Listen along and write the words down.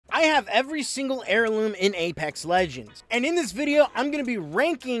have every single heirloom in Apex Legends. And in this video, I'm going to be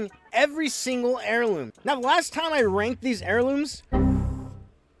ranking every single heirloom. Now, the last time I ranked these heirlooms,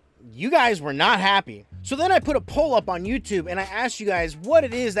 you guys were not happy. So then I put a poll up on YouTube and I asked you guys what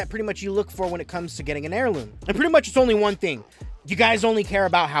it is that pretty much you look for when it comes to getting an heirloom. And pretty much it's only one thing. You guys only care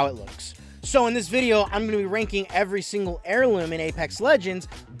about how it looks. So in this video, I'm going to be ranking every single heirloom in Apex Legends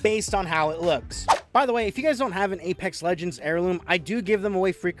based on how it looks. By the way, if you guys don't have an Apex Legends heirloom, I do give them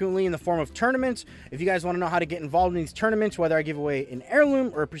away frequently in the form of tournaments. If you guys want to know how to get involved in these tournaments, whether I give away an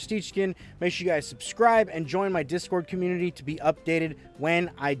heirloom or a prestige skin, make sure you guys subscribe and join my Discord community to be updated when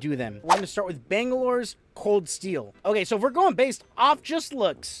I do them. We're going to start with Bangalore's Cold Steel. Okay, so if we're going based off just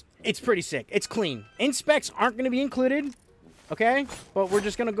looks, it's pretty sick. It's clean. Inspects aren't going to be included. Okay, but we're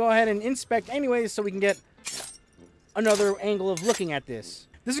just gonna go ahead and inspect anyways so we can get another angle of looking at this.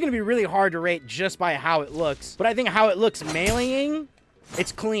 This is gonna be really hard to rate just by how it looks, but I think how it looks meleeing,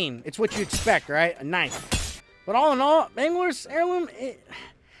 it's clean. It's what you expect, right? A knife. But all in all, Bangalore's heirloom,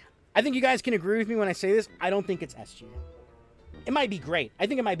 I think you guys can agree with me when I say this. I don't think it's S tier. It might be great. I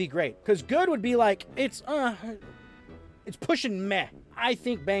think it might be great, because good would be like, it's pushing meh. I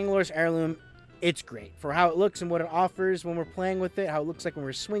think Bangalore's heirloom, it's great for how it looks and what it offers when we're playing with it, how it looks like when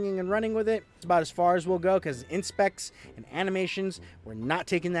we're swinging and running with it. It's about as far as we'll go because inspects and animations, we're not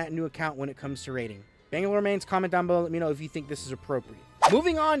taking that into account when it comes to rating. Bangalore mains, comment down below. Let me know if you think this is appropriate.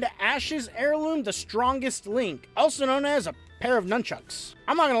 Moving on to Ash's heirloom, the strongest link, also known as a pair of nunchucks.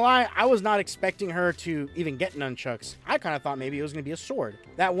 I'm not gonna lie, I was not expecting her to even get nunchucks. I kind of thought maybe it was gonna be a sword.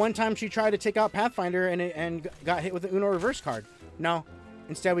 That one time she tried to take out Pathfinder and got hit with the Uno reverse card. No.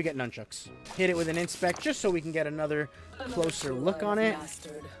 Instead, we get nunchucks. Hit it with an inspect just so we can get another closer look on it.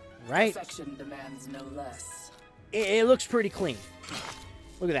 Right? It looks pretty clean.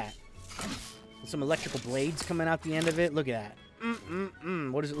 Look at that. Some electrical blades coming out the end of it. Look at that.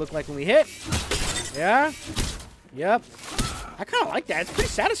 What does it look like when we hit? Yeah? Yep. I kind of like that. It's pretty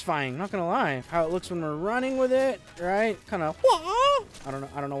satisfying, not gonna lie. How it looks when we're running with it, right? Kind of, I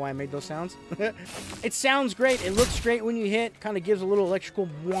don't know why I made those sounds. It sounds great. It looks great when you hit. Kind of gives a little electrical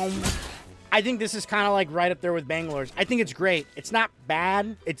whoom. I think this is kind of like right up there with Bangalore's. I think it's great. It's not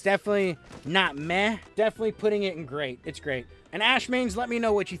bad. It's definitely not meh. Definitely putting it in great. It's great. And Ash mains, let me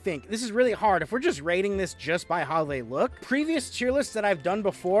know what you think. This is really hard. If we're just rating this just by how they look, previous tier lists that I've done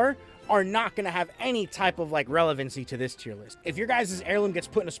before are not going to have any type of like relevancy to this tier list. If your guys' heirloom gets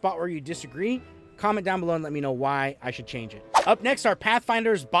put in a spot where you disagree, comment down below and let me know why I should change it. Up next are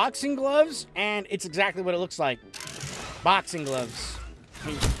Pathfinder's boxing gloves, and it's exactly what it looks like. Boxing gloves. I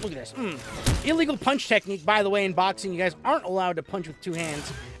mean, look at this. Illegal punch technique, by the way, in boxing. You guys aren't allowed to punch with two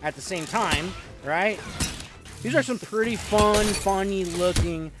hands at the same time, right? These are some pretty funny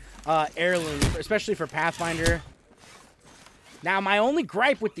looking heirlooms, especially for Pathfinder. Now, my only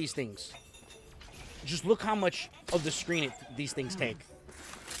gripe with these things, just look how much of the screen these things take.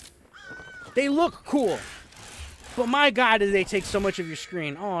 They look cool, but my God, did they take so much of your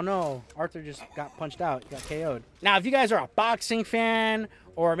screen. Oh no, Arthur just got punched out, got KO'd. Now, if you guys are a boxing fan,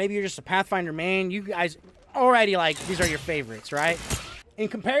 or maybe you're just a Pathfinder main, you guys already like, these are your favorites, right? In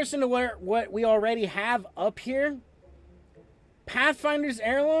comparison to what we already have up here, Pathfinder's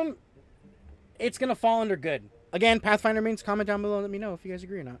heirloom, it's gonna fall under good. Again, Pathfinder mains, comment down below and let me know if you guys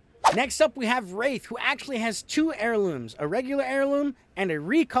agree or not. Next up, we have Wraith, who actually has two heirlooms, a regular heirloom and a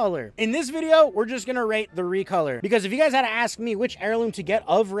recolor. In this video, we're just gonna rate the recolor, because if you guys had to ask me which heirloom to get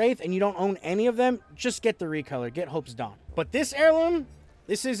of Wraith and you don't own any of them, just get the recolor, get Hope's Dawn. But this heirloom,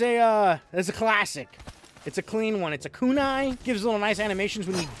 this is a classic. It's a clean one. It's a kunai. Gives little nice animations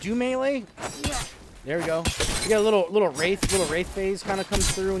when you do melee. There we go. You get a little wraith phase kind of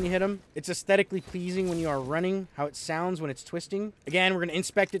comes through when you hit him. It's aesthetically pleasing when you are running, how it sounds when it's twisting. Again, we're going to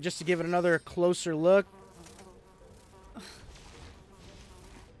inspect it just to give it another closer look.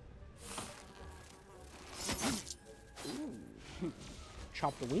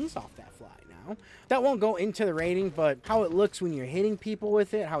 Chop the wings off that fly now. That won't go into the rating, but how it looks when you're hitting people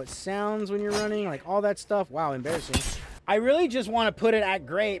with it, how it sounds when you're running, like all that stuff. Wow, embarrassing. I really just want to put it at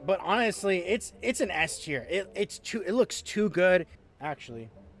great, but honestly, it's an S tier. It looks too good. Actually,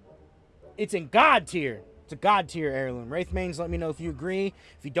 it's in God tier. It's a God tier heirloom. Wraith mains, let me know if you agree.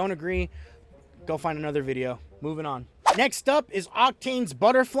 If you don't agree, go find another video. Moving on. Next up is Octane's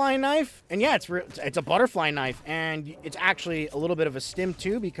butterfly knife, and yeah, it's a butterfly knife, and it's actually a little bit of a stim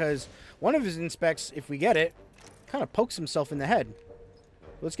too, because one of his inspects, if we get it, kind of pokes himself in the head.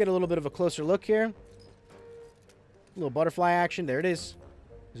 Let's get a little bit of a closer look here. A little butterfly action. There it is.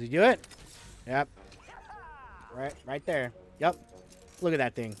 Does he do it? Yep. Right there. Yep. Look at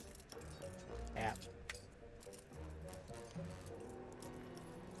that thing. Yep.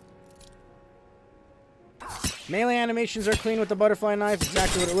 Melee animations are clean with the butterfly knife.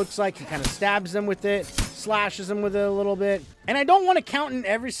 Exactly what it looks like. He kind of stabs them with it, slashes them with it a little bit. And I don't want to count in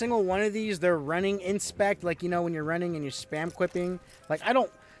every single one of these their running inspect, like, you know, when you're running and you're spam quipping. Like, I don't...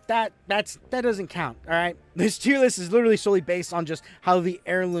 That doesn't count, all right? This tier list is literally solely based on just how the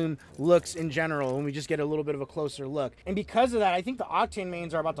heirloom looks in general, when we just get a little bit of a closer look. And because of that, I think the Octane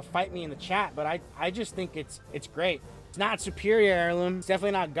mains are about to fight me in the chat, but I just think it's great. It's not superior heirloom. It's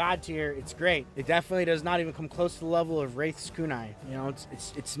definitely not god tier. It's great. It definitely does not even come close to the level of Wraith's kunai. You know,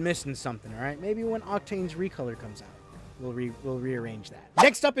 it's missing something, all right? Maybe when Octane's recolor comes out. We'll rearrange that.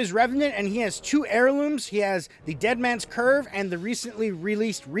 Next up is Revenant, and he has 2 heirlooms. He has the Dead Man's Curve and the recently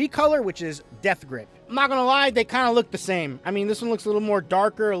released recolor, which is Death Grip. I'm not gonna lie, they kind of look the same. I mean, this one looks a little more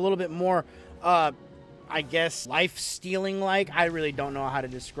darker, a little bit more, I guess, life-stealing like. I really don't know how to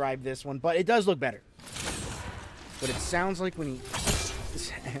describe this one, but it does look better. But it sounds like when he...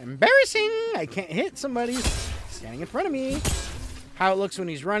 It's embarrassing! I can't hit somebody standing in front of me. How it looks when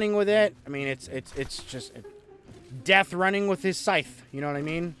he's running with it. I mean, it's just... Death running with his scythe, you know what I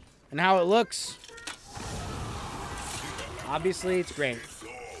mean? And how it looks, obviously it's great. It's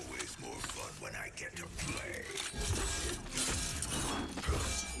always more fun when I get to play.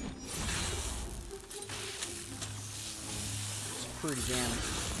 It's pretty damn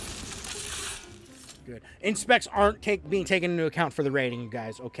good. Inspects aren't being taken into account for the rating, you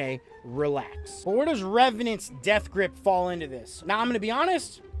guys, okay? Relax. But where does Revenant's Death Grip fall into this? Now, I'm gonna be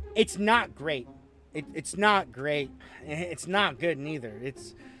honest, it's not great. It's not great. It's not good neither.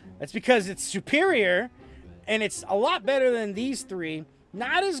 That's because it's superior, and it's a lot better than these 3.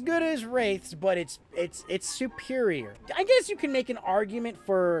 Not as good as Wraiths, but it's superior. I guess you can make an argument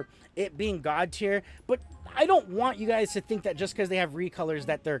for it being god tier, but I don't want you guys to think that just because they have recolors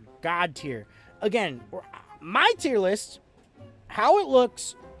that they're god tier. Again, my tier list, how it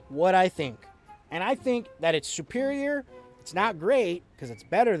looks, what I think. And I think that it's superior. It's not great, because it's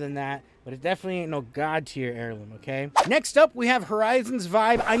better than that, but it definitely ain't no god tier heirloom, okay? Next up, we have Horizon's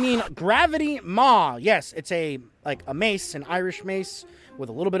Gravity Maw. Yes, it's like a mace, an Irish mace with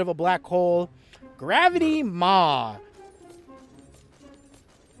a little bit of a black hole. Gravity Maw.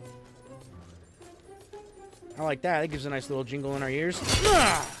 I like that. That gives a nice little jingle in our ears.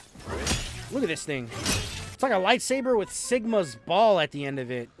 Look at this thing. It's like a lightsaber with Sigma's ball at the end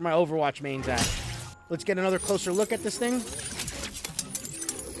of it. Where my Overwatch main's at. Let's get another closer look at this thing.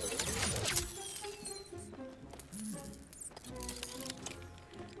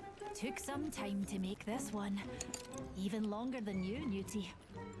 Took some time to make this one. Even longer than you, Newty.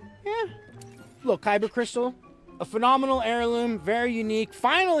 Yeah. Little Kyber crystal. A phenomenal heirloom. Very unique.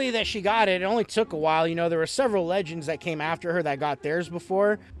 Finally that she got it. It only took a while. You know, there were several legends that came after her that got theirs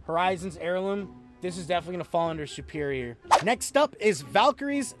before. Horizon's heirloom. This is definitely going to fall under superior. Next up is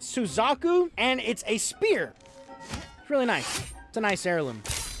Valkyrie's Suzaku, and it's a spear. It's really nice. It's a nice heirloom.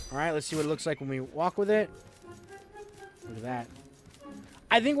 All right, let's see what it looks like when we walk with it. Look at that.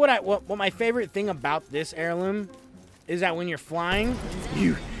 I think what my favorite thing about this heirloom is that when you're flying,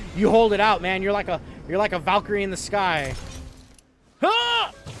 you hold it out, man. You're like a Valkyrie in the sky.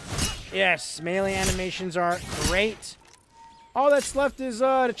 Ah! Yes, melee animations are great. All that's left is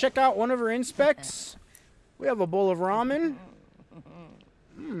to check out one of her inspects. We have a bowl of ramen.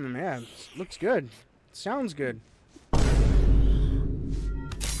 Yeah, looks good. Sounds good.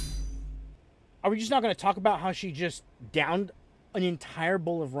 Are we just not going to talk about how she just downed an entire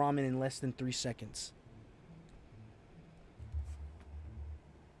bowl of ramen in less than 3 seconds?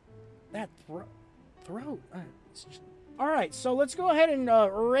 That throat. All right, so let's go ahead and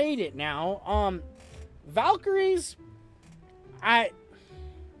rate it now. Valkyries,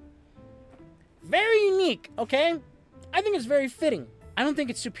 very unique, okay? I think it's very fitting. I don't think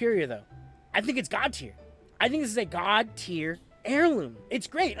it's superior, though. I think it's god tier. I think this is a god tier heirloom. It's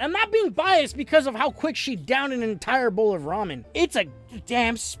great. I'm not being biased because of how quick she downed an entire bowl of ramen. It's a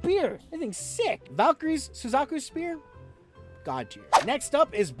damn spear. I think sick. Valkyrie's Suzaku spear, god tier. Next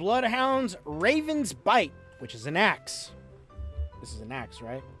up is Bloodhound's Raven's Bite, which is an axe. This is an axe,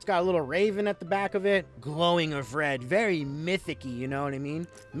 right? It's got a little raven at the back of it, glowing of red, very mythic-y, you know what I mean?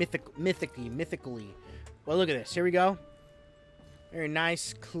 Mythically. Well, look at this. Here we go. Very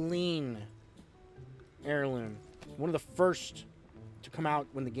nice, clean heirloom. One of the first to come out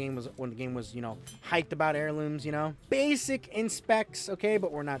when the game was, you know, hyped about heirlooms, you know. Basic inspects, okay,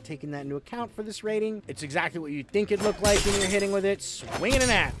 but we're not taking that into account for this rating. It's exactly what you'd think it'd look like when you're hitting with it, swinging an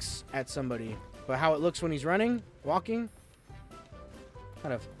axe at somebody. But how it looks when he's running, walking,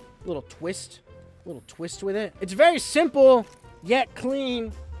 kind of little twist with it. It's very simple, yet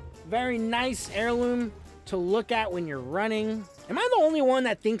clean. Very nice heirloom to look at when you're running. Am I the only one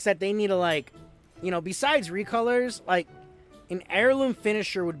that thinks that they need to, like, you know, besides recolors, like, an heirloom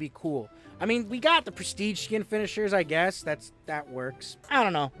finisher would be cool. I mean, we got the prestige skin finishers, I guess. That works. I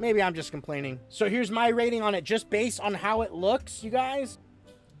don't know. Maybe I'm just complaining. So here's my rating on it just based on how it looks, you guys.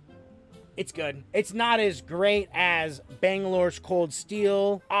 It's good. It's not as great as Bangalore's Cold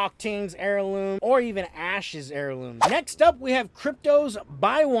Steel, Octane's Heirloom, or even Ash's Heirloom. Next up, we have Crypto's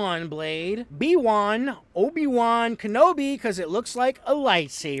Bi-Wan blade. B-Wan, Obi-Wan Kenobi, because it looks like a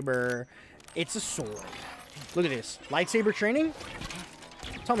lightsaber. It's a sword. Look at this. Lightsaber training?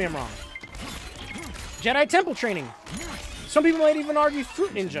 Tell me I'm wrong. Jedi Temple training. Some people might even argue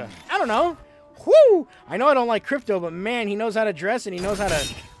Fruit Ninja. I don't know. Whoo! I know I don't like Crypto, but man, he knows how to dress and he knows how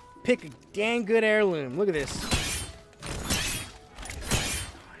to pick a dang good heirloom. Look at this.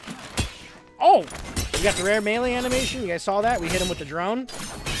 Oh! We got the rare melee animation. You guys saw that? We hit him with the drone.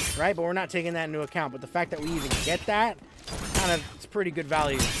 Right? But we're not taking that into account. But the fact that we even get that, it's pretty good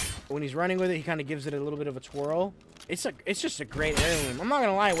value. When he's running with it, he kind of gives it a little bit of a twirl. It's just a great heirloom. I'm not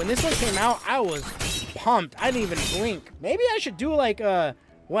gonna lie. When this one came out, I was pumped. I didn't even blink. Maybe I should do like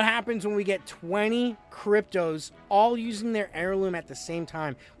what happens when we get 20 Cryptos all using their heirloom at the same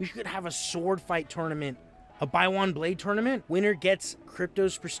time. We should have a sword fight tournament, a Bi-Wan blade tournament. Winner gets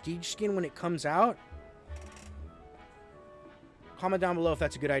Crypto's prestige skin when it comes out. Comment down below if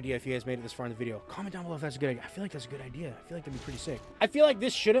that's a good idea, if you guys made it this far in the video. Comment down below if that's a good idea. I feel like that's a good idea. I feel like that'd be pretty sick. I feel like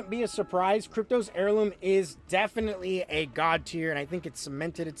this shouldn't be a surprise. Crypto's heirloom is definitely a god tier, and I think it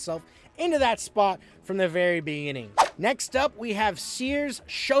cemented itself into that spot from the very beginning. Next up, we have Sears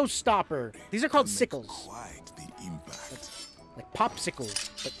Showstopper. These are called sickles. Quite the impact. Like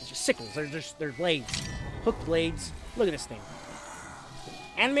popsicles, but they're just sickles. They're blades. Hook blades. Look at this thing.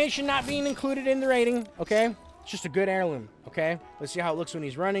 Animation not being included in the rating, okay? It's just a good heirloom, okay? Let's see how it looks when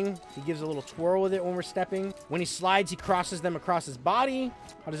he's running. He gives a little twirl with it when we're stepping. When he slides, he crosses them across his body.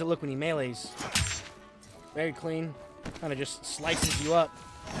 How does it look when he melees? Very clean. Kind of just slices you up.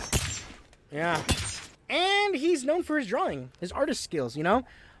 Yeah. And he's known for his drawing, his artist skills, you know?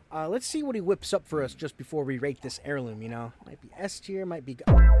 Let's see what he whips up for us just before we rate this heirloom, you know? Might be S tier, might be...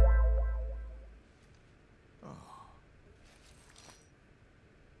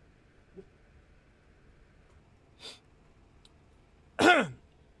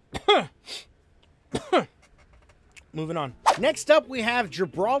 Moving on. Next up, we have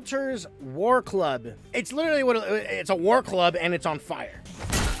Gibraltar's War Club. It's literally what it's a war club, and it's on fire.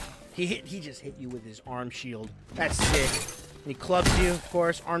 He just hit you with his arm shield. That's sick. And he clubs you, of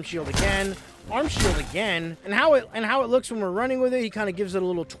course. Arm shield again. Arm shield again. And how it looks when we're running with it, he kind of gives it a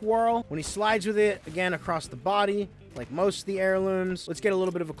little twirl. When he slides with it, again, across the body, like most of the heirlooms. Let's get a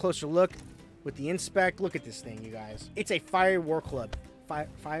little bit of a closer look with the inspect. Look at this thing, you guys. It's a fiery war club.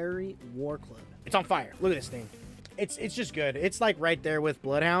 Fiery war club. It's on fire. Look at this thing. It's just good. It's like right there with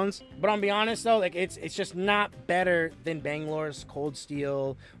Bloodhounds. But I'll be honest though, like it's just not better than Bangalore's Cold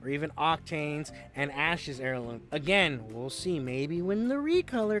Steel or even Octane's and Ash's Heirloom. Again, we'll see. Maybe when the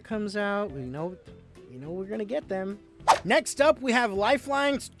recolor comes out, we know we're gonna get them. Next up, we have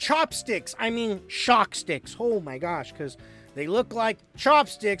Lifeline's Chopsticks. I mean Shock Sticks. Oh my gosh, because they look like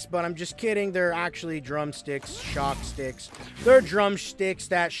chopsticks, but I'm just kidding. They're actually drumsticks, shock sticks. They're drumsticks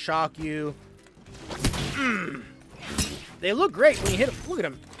that shock you. They look great when you hit them. Look at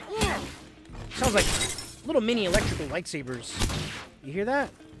them. Sounds like little mini electrical lightsabers. You hear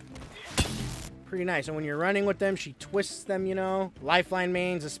that? Pretty nice. And when you're running with them, she twists them, you know. Lifeline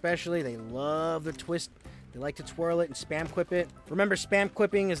mains especially, they love the twist. They like to twirl it and spam quip it. Remember, spam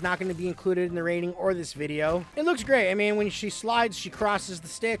quipping is not going to be included in the rating or this video. It looks great. I mean, when she slides, she crosses the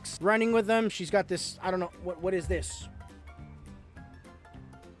sticks. Running with them, she's got this, I don't know, what is this?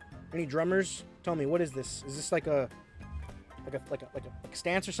 Any drummers? Tell me, what is this? Is this like a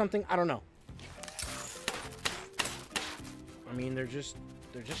stance or something? I don't know. I mean, they're just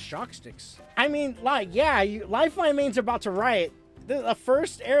shock sticks. I mean, like, yeah, Lifeline mains are about to riot. The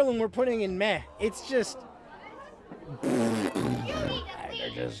first heirloom we're putting in meh. It's just...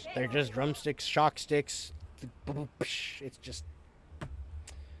 They're just drumsticks, shock sticks. It's just...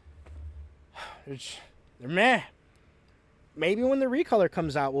 They're meh. Maybe when the recolor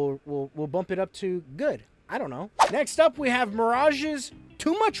comes out, we'll bump it up to good. I don't know. Next up, we have Mirage's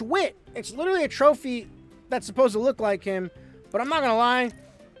Too Much Wit. It's literally a trophy that's supposed to look like him, but I'm not gonna lie,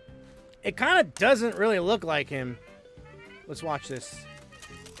 it kind of doesn't really look like him. Let's watch this.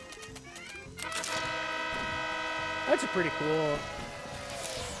 That's a pretty cool.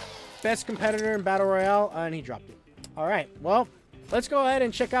 Best competitor in Battle Royale, and he dropped it. All right, well, let's go ahead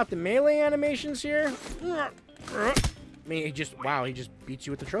and check out the melee animations here. I mean, he just beats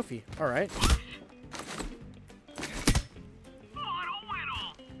you with the trophy. All right.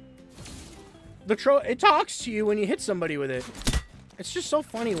 it talks to you when you hit somebody with it. It's just so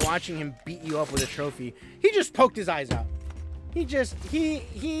funny watching him beat you up with a trophy. He just poked his eyes out.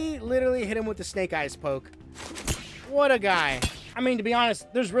 He literally hit him with the snake eyes poke. What a guy. I mean, to be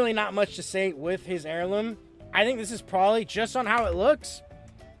honest, there's really not much to say with his heirloom. I think this is probably just on how it looks.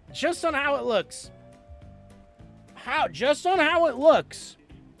 Just on how it looks. Just on how it looks.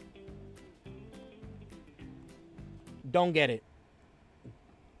 Don't get it.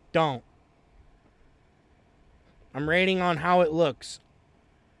 Don't. I'm rating on how it looks.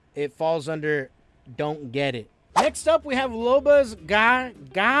 It falls under don't get it. Next up, we have Loba's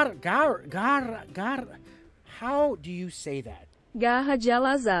how do you say that? Garra de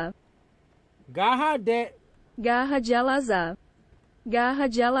Alazar. Garra de Alazar. Garra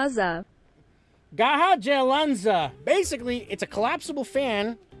de Alazar. Garra de Lanza. Basically, it's a collapsible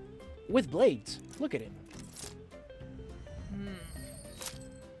fan with blades. Look at it.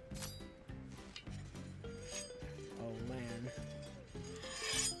 Oh, man.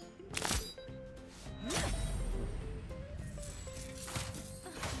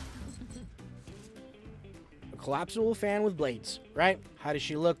 A collapsible fan with blades, right? How does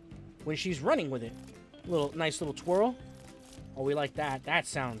she look when she's running with it? Nice little twirl. Oh, we like that. That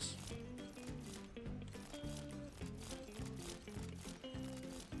sounds...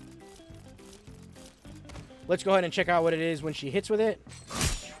 Let's go ahead and check out what it is when she hits with it.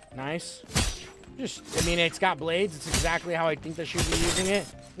 Nice. I mean, it's got blades. It's exactly how I think that she would be using it.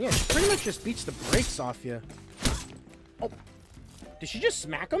 Yeah, she pretty much just beats the brakes off you. Oh. Did she just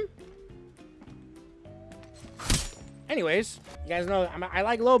smack him? Anyways, you guys know I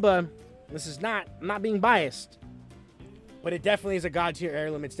like Loba. I'm not being biased. But it definitely is a god tier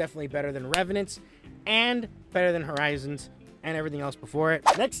heirloom. It's definitely better than Revenants and better than Horizons and everything else before it.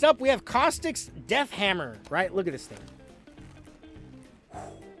 Next up, we have Caustic's Death Hammer, right? Look at this thing.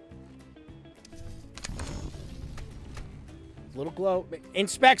 Little glow.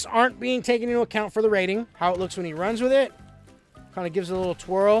 Inspects aren't being taken into account for the rating. How it looks when he runs with it. Kind of gives it a little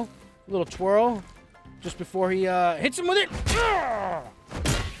twirl. Just before he hits him with it.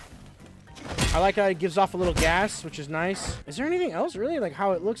 I like how it gives off a little gas, which is nice. Is there anything else, really? Like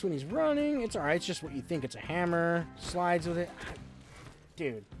how it looks when he's running? It's alright. It's just what you think. It's a hammer. Slides with it.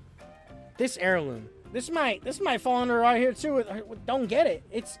 Dude. This heirloom. This might fall under right here, too. Don't get it.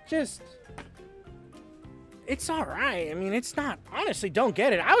 It's just... It's alright. I mean, it's not... Honestly, don't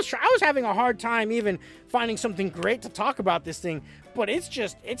get it. I was having a hard time even finding something great to talk about this thing. But it's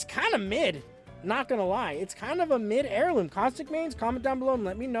kind of mid. Not gonna lie, it's kind of a mid heirloom. Caustic mains, comment down below and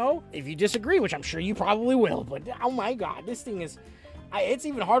let me know if you disagree, which I'm sure you probably will. But oh my god, this thing is... it's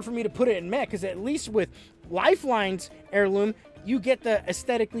even hard for me to put it in mech, because at least with Lifeline's heirloom, you get the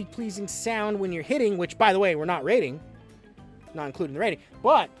aesthetically pleasing sound when you're hitting, which, by the way, we're not rating. Not including the rating.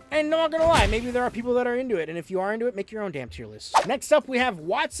 But, and not gonna lie, maybe there are people that are into it, and if you are into it, make your own damn tier list. Next up, we have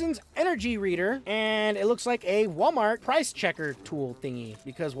Watson's Energy Reader, and it looks like a Walmart price checker tool thingy,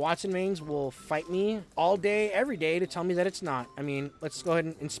 because Watson mains will fight me all day, every day to tell me that it's not. I mean, let's go ahead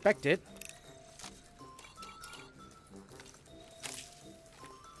and inspect it.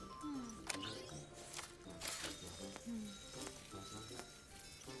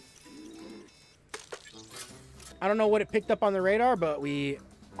 I don't know what it picked up on the radar, but we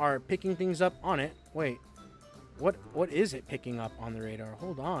are picking things up on it. Wait, what is it picking up on the radar?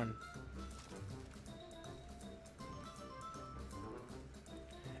 Hold on.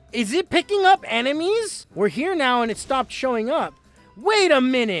 Is it picking up enemies? We're here now and it stopped showing up. Wait a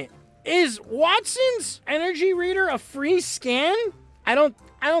minute. Is Watson's Energy Reader a free scan? I don't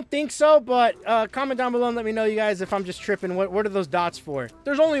think so, but comment down below and let me know, you guys, if I'm just tripping. What are those dots for?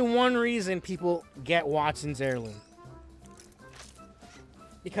 There's only one reason people get Watson's heirloom.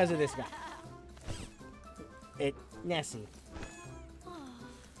 Because of this guy. Nessie.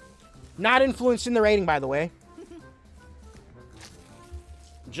 Not influencing the rating, by the way.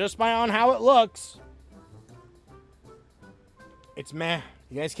 Just by on how it looks. It's meh.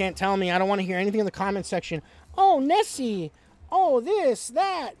 You guys can't tell me. I don't want to hear anything in the comment section. Oh, Nessie. Oh, this,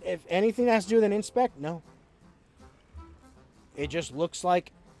 that. If anything that has to do with an inspect, no. It just looks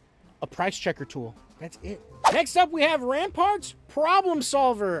like a price checker tool. That's it. Next up, we have Rampart's Problem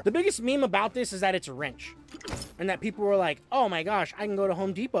Solver. The biggest meme about this is that it's a wrench. And that people were like, oh my gosh, I can go to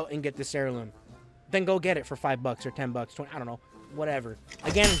Home Depot and get this heirloom. Then go get it for $5 or $10, 20, I don't know, whatever.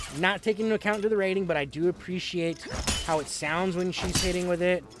 Again, not taking into account to the rating, but I do appreciate how it sounds when she's hitting with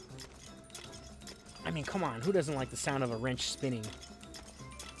it. I mean, come on, who doesn't like the sound of a wrench spinning?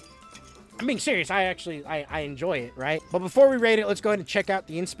 I'm being serious, I enjoy it, right? But before we rate it, let's go ahead and check out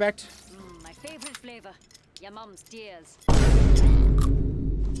the inspect. My favorite flavor, your mum's tears.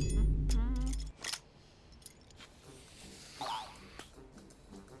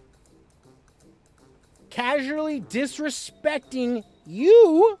 casually disrespecting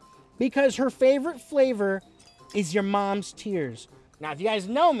you because her favorite flavor is your mom's tears. Now, if you guys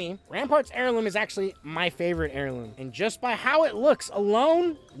know me, Rampart's heirloom is actually my favorite heirloom. And just by how it looks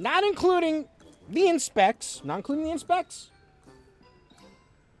alone, not including the inspects,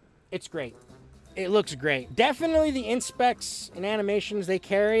 it's great. It looks great. Definitely the inspects and animations, they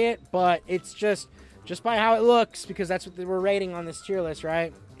carry it, but it's just by how it looks, because that's what we're rating on this tier list,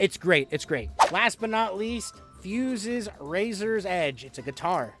 right? It's great. It's great. Last but not least, FUSE's Razor's Edge. It's a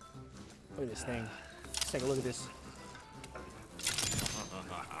guitar. Look at this thing. Let's take a look at this.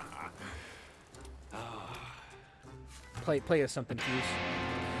 Play us something, Fuse.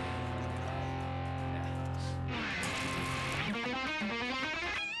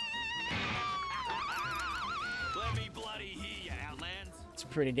 It's a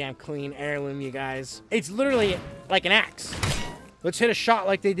pretty damn clean heirloom, you guys. It's literally like an axe. Let's hit a shot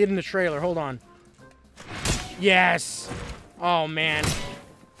like they did in the trailer. Hold on. Yes. Oh, man.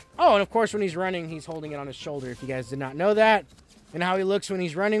 Oh, and of course, when he's running, he's holding it on his shoulder, if you guys did not know that. And how he looks when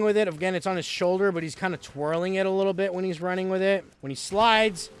he's running with it. Again, it's on his shoulder, but he's kind of twirling it a little bit when he's running with it. When he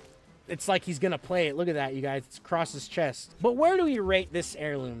slides, it's like he's going to play it. Look at that, you guys. It's across his chest. But where do we rate this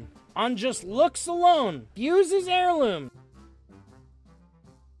heirloom? On just looks alone, FUSE's heirloom.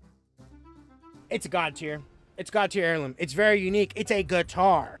 It's a god tier. It's god tier heirloom. It's very unique. It's a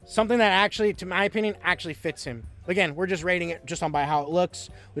guitar. Something that actually, to my opinion, actually fits him. Again, we're just rating it just on by how it looks.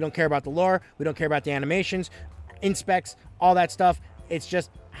 We don't care about the lore. We don't care about the animations, inspects, all that stuff. It's just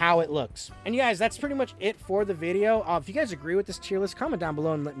how it looks. And you guys, that's pretty much it for the video. If you guys agree with this tier list, comment down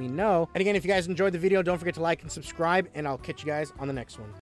below and let me know. And again, if you guys enjoyed the video, don't forget to like and subscribe, and I'll catch you guys on the next one.